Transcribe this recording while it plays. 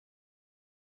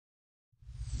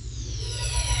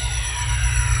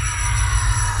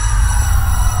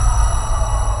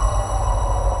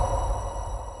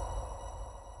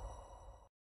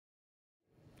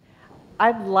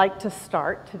I'd like to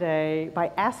start today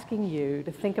by asking you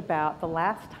to think about the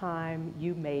last time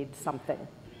you made something.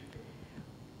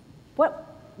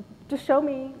 Just show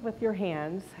me with your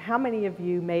hands, how many of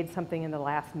you made something in the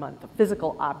last month, a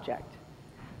physical object?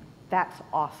 That's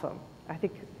awesome. I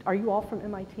think, are you all from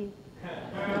MIT?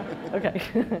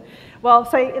 Okay. Well,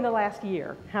 say in the last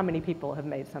year, how many people have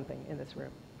made something in this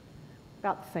room?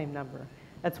 About the same number.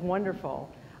 That's wonderful.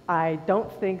 I don't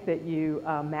think that you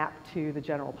map to the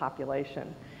general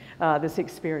population, this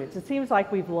experience. It seems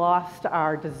like we've lost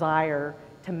our desire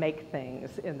to make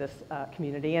things in this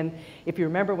community. And if you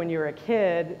remember when you were a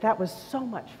kid, that was so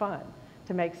much fun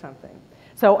to make something.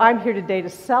 So I'm here today to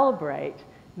celebrate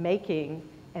making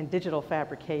and digital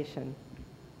fabrication.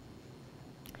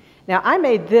 Now, I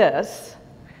made this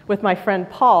with my friend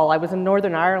Paul. I was in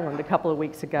Northern Ireland a couple of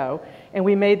weeks ago, and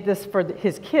we made this for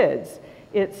his kids.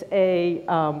 It's a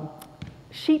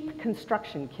sheep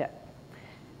construction kit.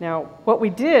 Now, what we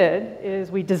did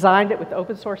is we designed it with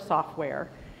open source software,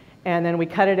 and then we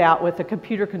cut it out with a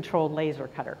computer-controlled laser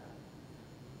cutter.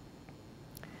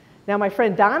 Now, my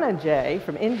friend Dhananjay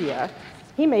from India,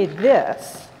 he made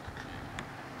this.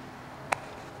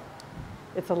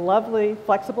 It's a lovely,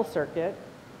 flexible circuit.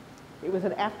 It was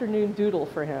an afternoon doodle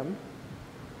for him.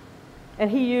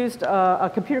 And he used a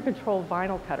computer-controlled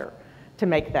vinyl cutter to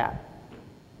make that.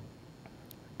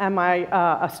 And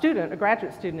a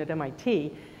graduate student at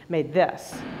MIT, made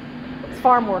this. It's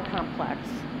far more complex.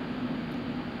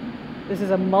 This is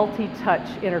a multi-touch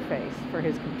interface for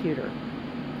his computer.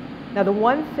 Now, the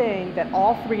one thing that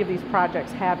all three of these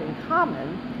projects have in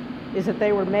common is that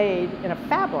they were made in a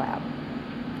fab lab,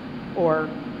 or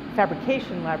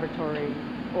fabrication laboratory,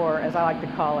 or as I like to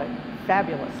call it,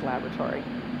 fabulous laboratory.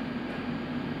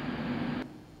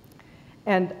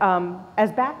 And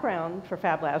as background for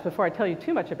Fab Labs, before I tell you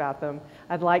too much about them,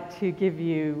 I'd like to give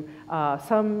you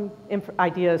some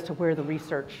ideas to where the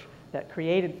research that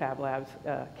created Fab Labs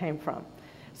came from.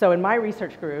 So in my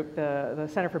research group, the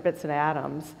Center for Bits and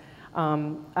Atoms,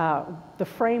 the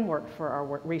framework for our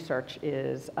research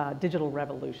is digital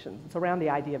revolutions. It's around the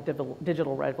idea of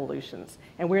digital revolutions.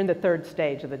 And we're in the third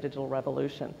stage of the digital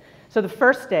revolution. So the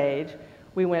first stage,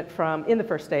 in the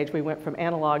first stage, we went from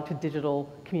analog to digital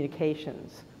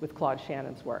communications with Claude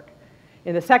Shannon's work.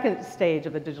 In the second stage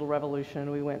of the digital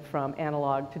revolution, we went from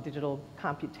analog to digital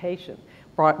computation,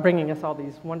 bringing us all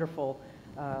these wonderful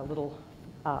little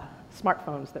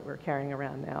smartphones that we're carrying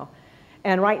around now.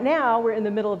 And right now, we're in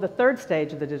the middle of the third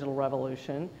stage of the digital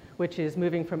revolution, which is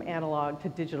moving from analog to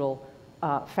digital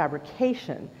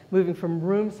fabrication, moving from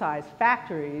room-sized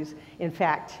factories, in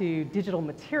fact, to digital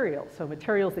materials, so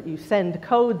materials that you send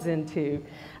codes into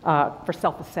for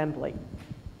self-assembly.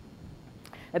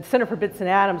 At the Center for Bits and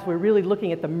Atoms, we're really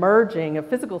looking at the merging of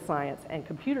physical science and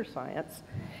computer science,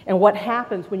 and what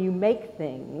happens when you make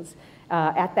things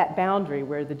at that boundary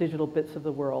where the digital bits of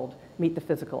the world meet the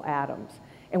physical atoms.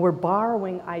 And we're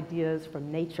borrowing ideas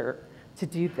from nature to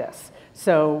do this.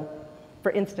 So,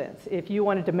 for instance, if you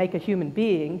wanted to make a human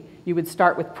being, you would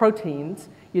start with proteins,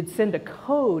 you'd send a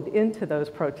code into those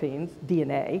proteins,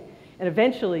 DNA, and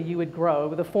eventually you would grow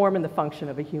with the form and the function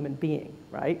of a human being,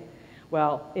 right?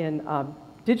 Well, in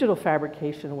digital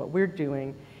fabrication, what we're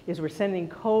doing is we're sending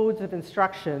codes of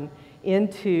instruction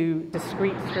into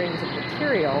discrete strings of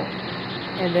material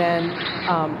and then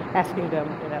asking them,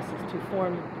 in essence, to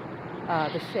form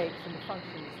the shapes and the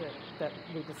functions that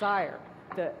we desire.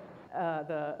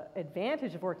 The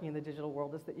advantage of working in the digital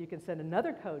world is that you can send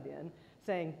another code in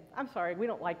saying, I'm sorry, we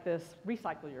don't like this,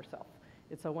 recycle yourself.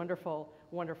 It's a wonderful,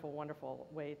 wonderful, wonderful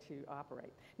way to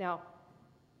operate. Now,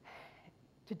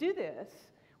 to do this,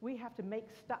 we have to make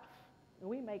stuff. And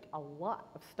we make a lot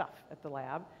of stuff at the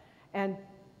lab. And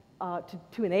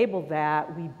to enable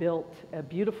that, we built a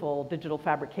beautiful digital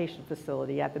fabrication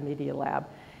facility at the Media Lab.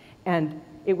 And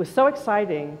it was so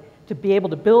exciting to be able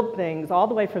to build things all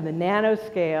the way from the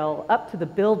nanoscale up to the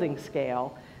building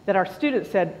scale that our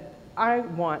students said, I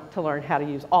want to learn how to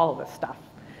use all of this stuff.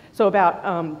 So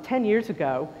about 10 years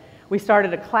ago, we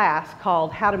started a class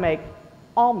called How to Make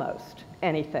Almost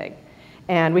Anything.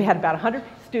 And we had about 100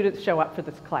 students show up for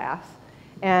this class.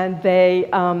 And they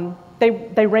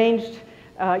ranged,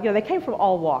 they came from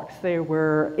all walks. They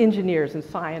were engineers and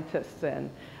scientists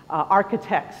and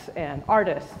architects and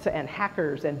artists and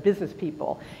hackers and business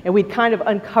people. And we'd kind of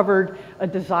uncovered a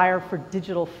desire for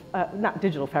digital, not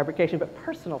digital fabrication, but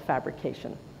personal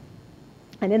fabrication.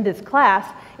 And in this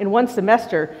class, in one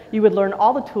semester, you would learn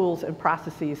all the tools and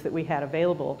processes that we had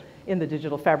available in the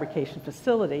digital fabrication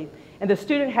facility. And the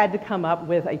student had to come up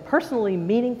with a personally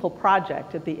meaningful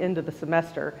project at the end of the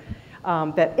semester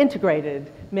that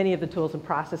integrated many of the tools and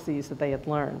processes that they had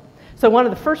learned. So one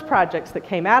of the first projects that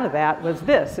came out of that was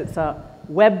this. It's a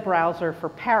web browser for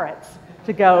parrots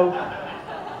to go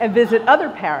and visit other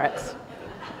parrots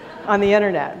on the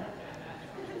internet.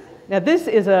 Now this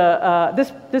is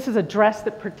a dress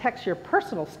that protects your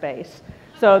personal space,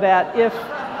 so that if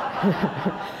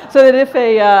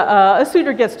a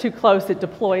suitor gets too close, it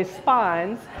deploys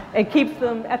spines and keeps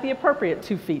them at the appropriate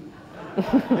 2 feet.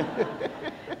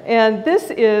 And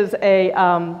this is a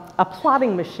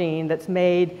plotting machine that's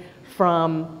made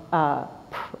from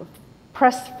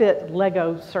press-fit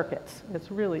Lego circuits. It's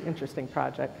a really interesting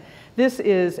project. This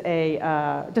is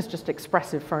just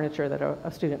expressive furniture that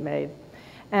a student made.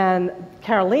 And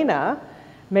Carolina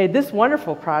made this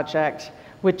wonderful project,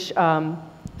 which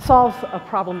solves a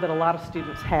problem that a lot of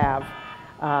students have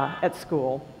at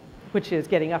school, which is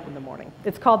getting up in the morning.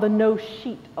 It's called the no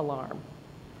sheet alarm.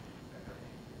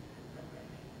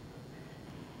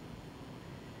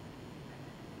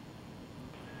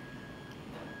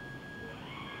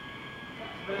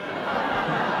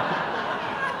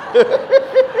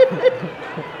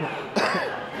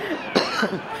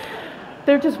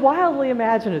 They're just wildly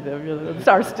imaginative, you know, it's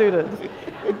our students.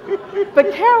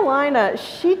 But Carolina,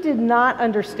 she did not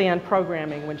understand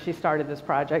programming when she started this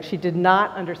project. She did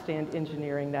not understand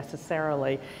engineering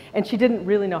necessarily, and she didn't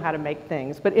really know how to make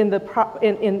things. But in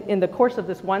the course of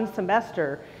this one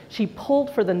semester, she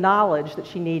pulled for the knowledge that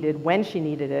she needed when she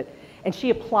needed it, and she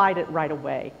applied it right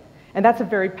away. And that's a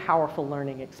very powerful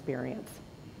learning experience.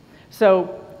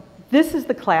 So this is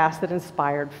the class that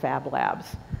inspired Fab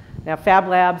Labs. Now, Fab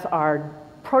Labs are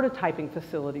prototyping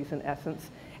facilities in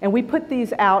essence, and we put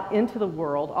these out into the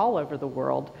world, all over the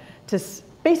world, to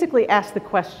basically ask the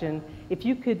question, if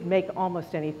you could make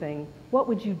almost anything, what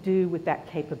would you do with that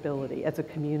capability as a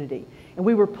community? And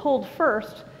we were pulled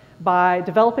first by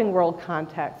developing world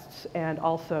contexts and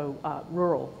also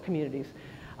rural communities.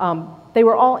 They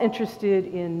were all interested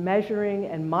in measuring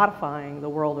and modifying the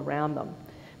world around them.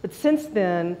 But since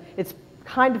then, it's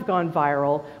kind of gone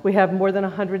viral. We have more than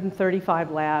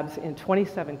 135 labs in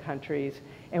 27 countries,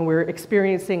 and we're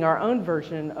experiencing our own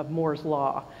version of Moore's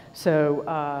Law, so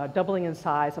doubling in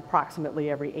size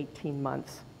approximately every 18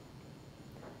 months.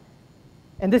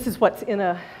 And this is what's in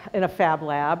a Fab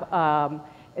Lab.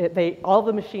 All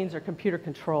the machines are computer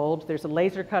controlled. There's a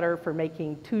laser cutter for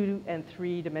making 2- and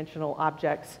 3-dimensional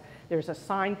objects. There's a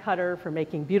sign cutter for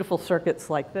making beautiful circuits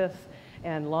like this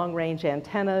and long-range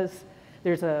antennas.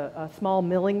 There's a small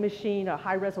milling machine, a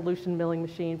high-resolution milling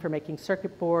machine for making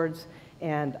circuit boards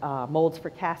and molds for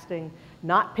casting.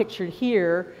 Not pictured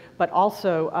here, but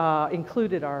also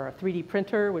included are a 3D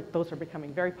printer, which those are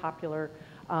becoming very popular,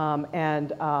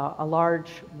 and a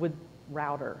large wood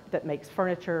router that makes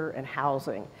furniture and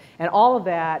housing. And all of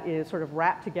that is sort of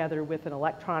wrapped together with an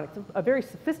electronics, a very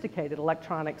sophisticated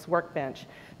electronics workbench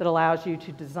that allows you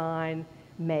to design,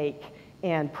 make,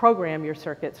 and program your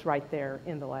circuits right there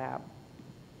in the lab.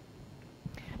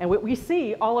 And what we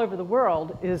see all over the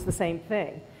world is the same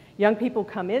thing. Young people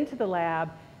come into the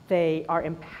lab, they are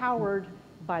empowered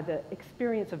by the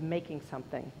experience of making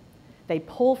something. They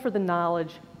pull for the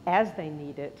knowledge as they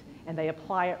need it, and they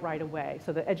apply it right away.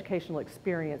 So the educational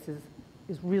experience is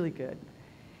really good.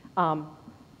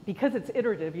 Because it's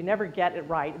iterative, you never get it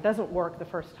right. It doesn't work the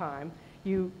first time.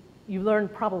 You learn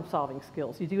problem-solving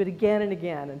skills. You do it again and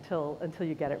again until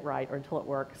you get it right or until it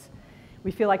works. We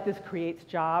feel like this creates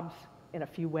jobs in a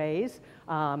few ways.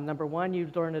 Number one, you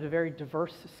learn at a very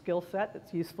diverse skill set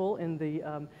that's useful in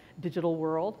the digital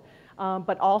world.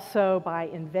 But also by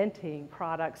inventing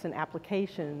products and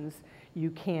applications, you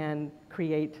can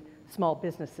create small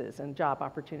businesses and job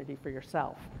opportunity for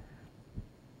yourself.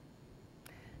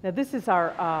 Now this is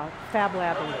our Fab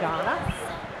Lab in Ghana.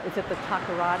 It's at the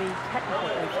Takoradi Technical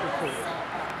Institute.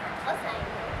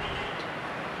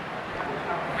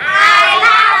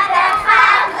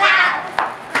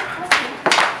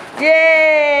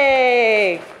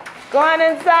 Yay! Go on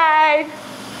inside.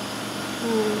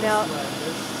 Now,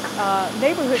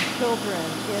 neighborhood children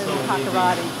in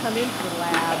Takoradi come into the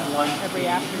lab every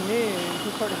afternoon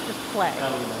to sort of just play.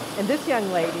 And this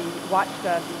young lady watched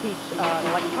us teach an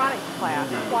electronics class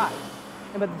twice.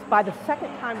 And by the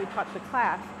second time we taught the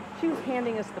class, she was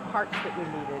handing us the parts that we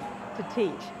needed to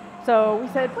teach. So we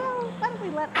said, well, why don't we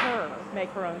let her make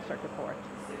her own circuit board?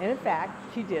 And in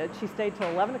fact, she did. She stayed till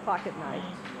 11 o'clock at night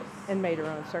and made her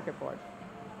own circuit board.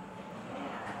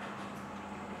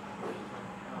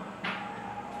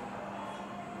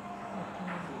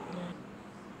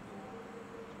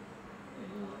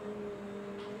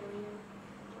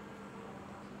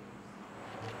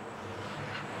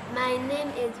 My My name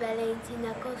is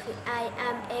Valentina Kofi. I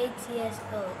am 8 years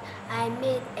old. I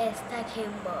made a stacking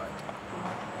board.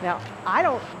 Now,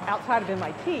 outside of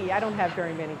MIT, I don't have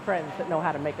very many friends that know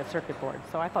how to make a circuit board,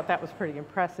 so I thought that was pretty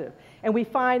impressive. And we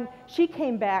find she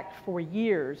came back for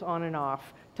years on and off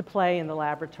to play in the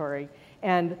laboratory,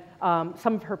 and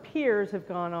some of her peers have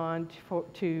gone on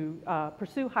to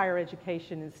pursue higher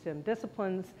education in STEM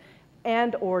disciplines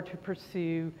and or to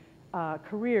pursue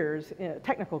careers,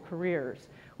 technical careers,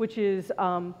 which is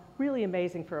really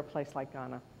amazing for a place like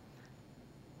Ghana.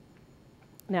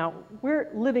 Now, we're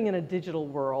living in a digital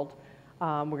world.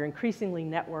 We're increasingly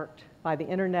networked by the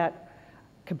internet.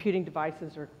 Computing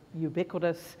devices are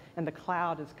ubiquitous, and the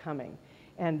cloud is coming.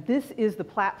 And this is the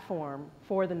platform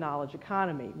for the knowledge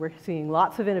economy. We're seeing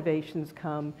lots of innovations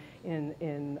come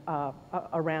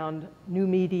around new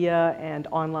media and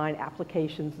online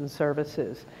applications and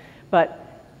services. But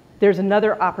there's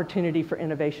another opportunity for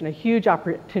innovation, a huge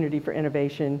opportunity for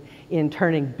innovation in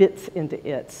turning bits into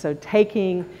its. So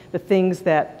taking the things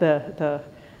that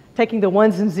taking the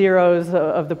ones and zeros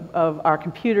of our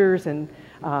computers and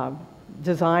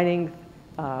designing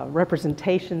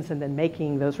representations and then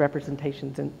making those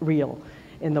representations real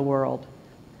in the world.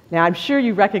 Now, I'm sure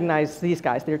you recognize these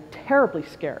guys. They're terribly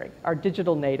scary, our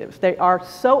digital natives. They are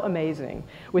so amazing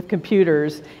with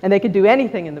computers, and they can do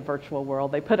anything in the virtual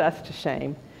world. They put us to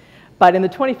shame. But in the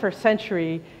 21st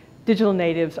century, digital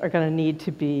natives are going to need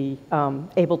to be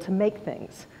able to make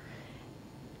things.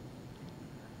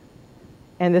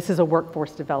 And this is a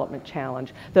workforce development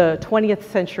challenge. The 20th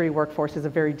century workforce is a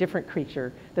very different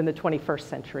creature than the 21st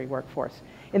century workforce.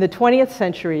 In the 20th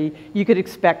century, you could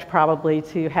expect probably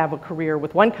to have a career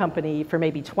with one company for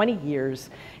maybe 20 years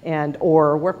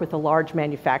or work with a large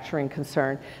manufacturing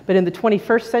concern. But in the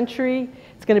 21st century,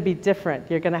 it's going to be different.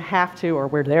 You're going to have to, or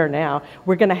we're there now,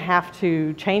 we're going to have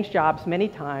to change jobs many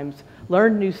times,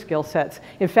 learn new skill sets.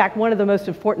 In fact, one of the most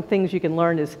important things you can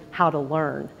learn is how to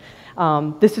learn.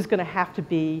 This is going to have to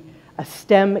be a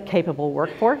STEM-capable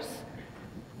workforce.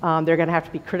 They're going to have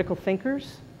to be critical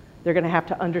thinkers. They're going to have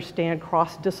to understand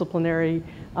cross-disciplinary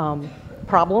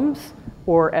problems,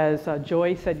 or as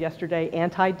Joy said yesterday,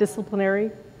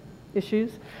 anti-disciplinary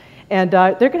issues. And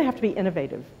they're going to have to be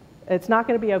innovative. It's not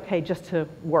going to be okay just to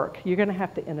work. You're going to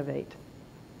have to innovate.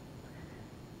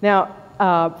 Now,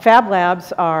 Fab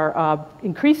Labs are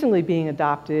increasingly being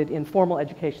adopted in formal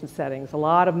education settings. A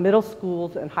lot of middle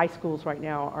schools and high schools right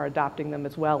now are adopting them,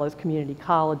 as well as community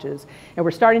colleges. And we're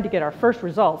starting to get our first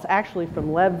results, actually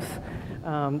from Lev's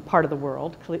part of the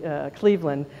world,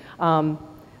 Cleveland. The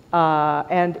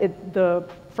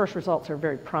first results are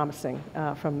very promising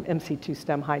from MC2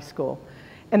 STEM High School.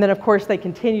 And then, of course, they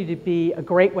continue to be a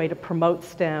great way to promote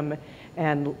STEM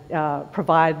and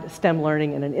provide STEM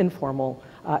learning in an informal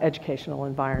educational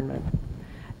environment.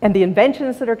 And the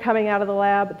inventions that are coming out of the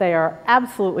lab, they are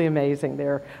absolutely amazing.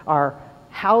 There are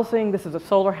housing. This is a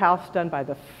solar house done by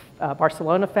the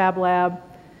Barcelona Fab Lab.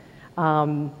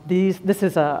 This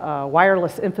is a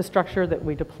wireless infrastructure that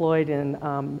we deployed in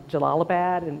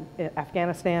Jalalabad in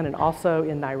Afghanistan and also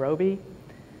in Nairobi.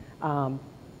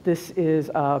 This is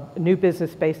a new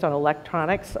business based on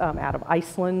electronics out of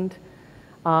Iceland.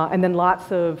 And then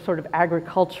lots of sort of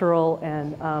agricultural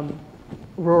and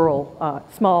rural,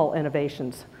 small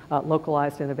innovations,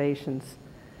 localized innovations.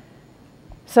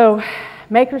 So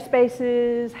maker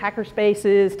spaces, hacker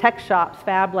spaces, tech shops,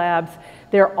 Fab Labs,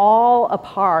 they're all a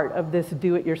part of this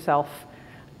do-it-yourself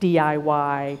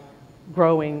DIY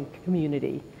growing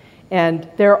community. And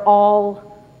they're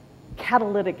all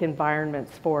catalytic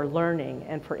environments for learning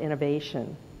and for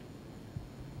innovation.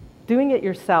 Doing it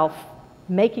yourself,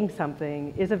 making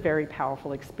something, is a very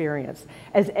powerful experience.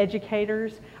 As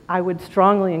educators, I would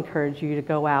strongly encourage you to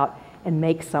go out and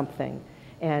make something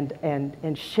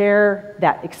and share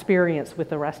that experience with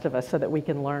the rest of us so that we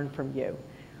can learn from you.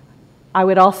 I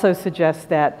would also suggest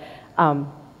that,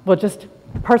 well, just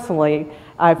personally,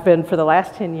 I've been for the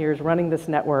last 10 years running this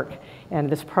network and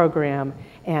this program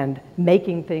and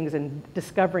making things and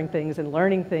discovering things and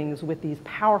learning things with these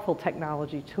powerful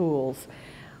technology tools.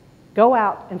 Go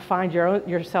out and find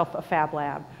yourself a Fab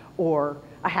Lab or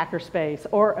a hacker space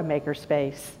or a maker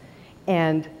space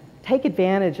and take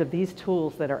advantage of these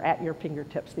tools that are at your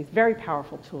fingertips, these very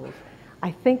powerful tools. I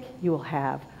think you will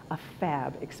have a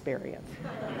fab experience.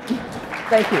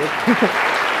 Thank you.